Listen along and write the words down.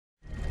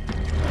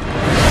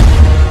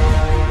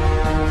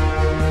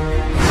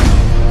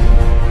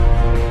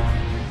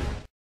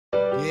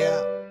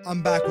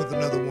I'm back with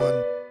another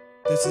one.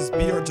 This is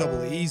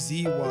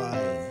B.O.B.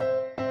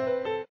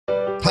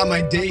 How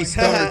my day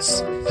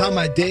starts, how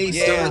my day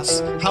starts,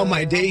 how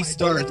my day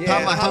starts,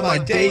 how my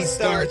day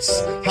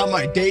starts, how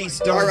my day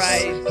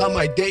starts, how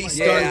my day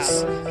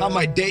starts, how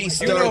my day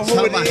starts,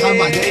 how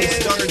my day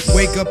starts.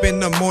 Wake up in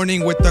the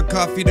morning with the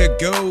coffee to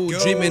go,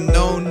 dreaming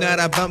all night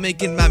about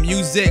making my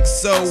music.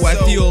 So I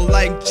feel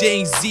like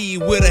Jay-Z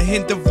with a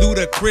hint of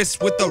ludicrous,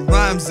 with the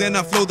rhymes and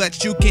a flow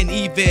that you can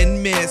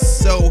even miss.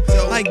 So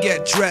I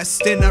get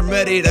dressed and I'm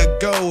ready to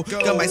go.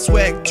 Got my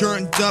swag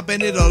turned up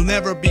and it'll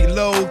never be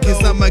low,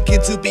 cause I'm a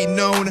kid to be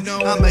known,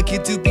 I'm a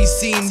kid to be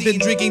seen. Been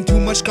drinking too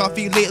much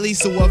coffee lately,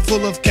 so I'm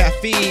full of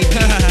caffeine.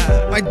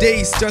 My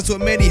day starts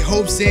with many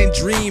hopes and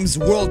dreams,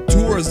 world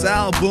tours,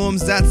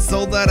 albums, that's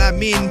all that I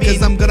mean.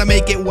 Cause I'm gonna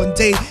make it one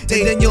day, and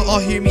then you'll all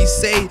hear me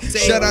say,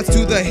 shout out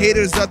to the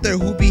haters out there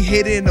who be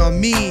hating on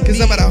me. Cause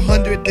I'm at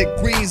 100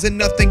 degrees and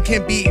nothing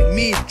can beat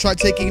me. Try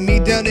taking me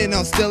down and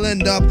I'll still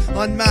end up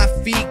on my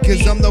feet,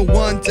 cause I'm the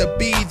one to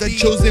be, the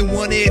chosen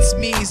one, it's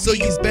me. So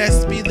you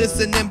best be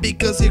listening,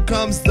 because here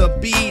comes the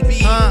beat,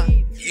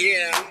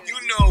 Yeah, you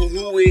know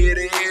who it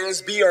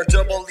is, B.O.B,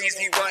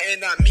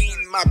 and I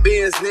mean my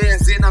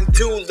business, and I'm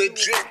too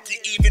legit to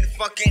even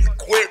fucking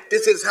quit.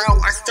 This is how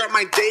I start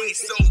my day,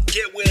 so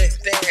get with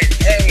it,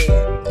 hey.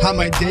 How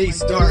my day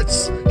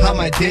starts, how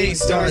my day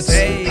starts,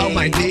 how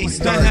my day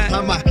starts,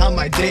 how my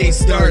day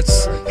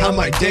starts, how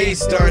my day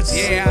starts,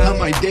 how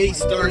my day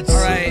starts,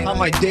 how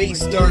my day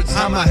starts,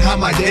 how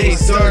my day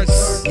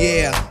starts.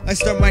 Yeah, I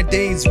start my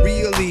days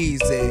real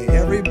easy.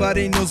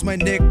 Everybody knows my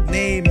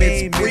nickname,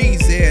 it's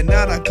Breezy.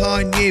 Not a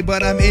Kanye,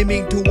 but I'm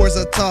aiming towards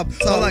the top.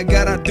 All I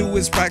gotta do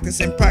is practice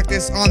and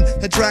practice on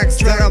the tracks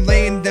that I'm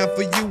laying down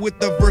for you with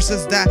the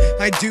verses that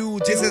I do.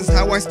 This is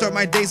how I start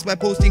my days, by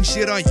posting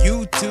shit on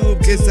YouTube,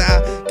 cause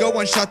I go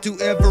one shot to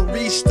ever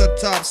reach the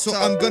top. So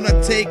I'm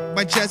gonna take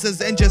my chances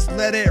and just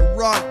let it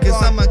rock,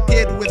 cause I'm a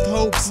kid with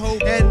hopes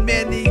and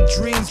many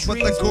dreams. But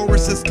the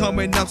chorus is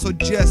coming up, so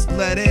just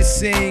let it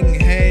sing,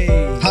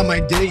 hey. How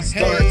my day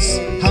starts,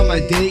 how my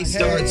day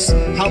starts,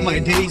 how my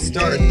day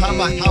starts, how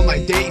my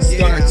day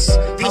starts,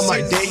 how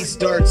my day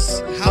starts,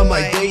 how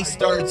my day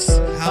starts,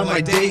 how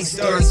my day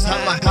starts,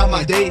 how my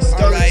day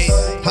starts,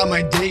 how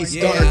my day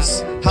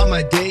starts, how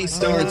my day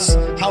starts,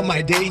 how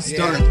my day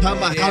starts,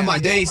 how my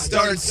day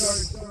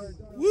starts.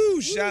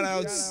 Woo! Shout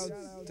outs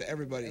to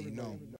everybody, you know.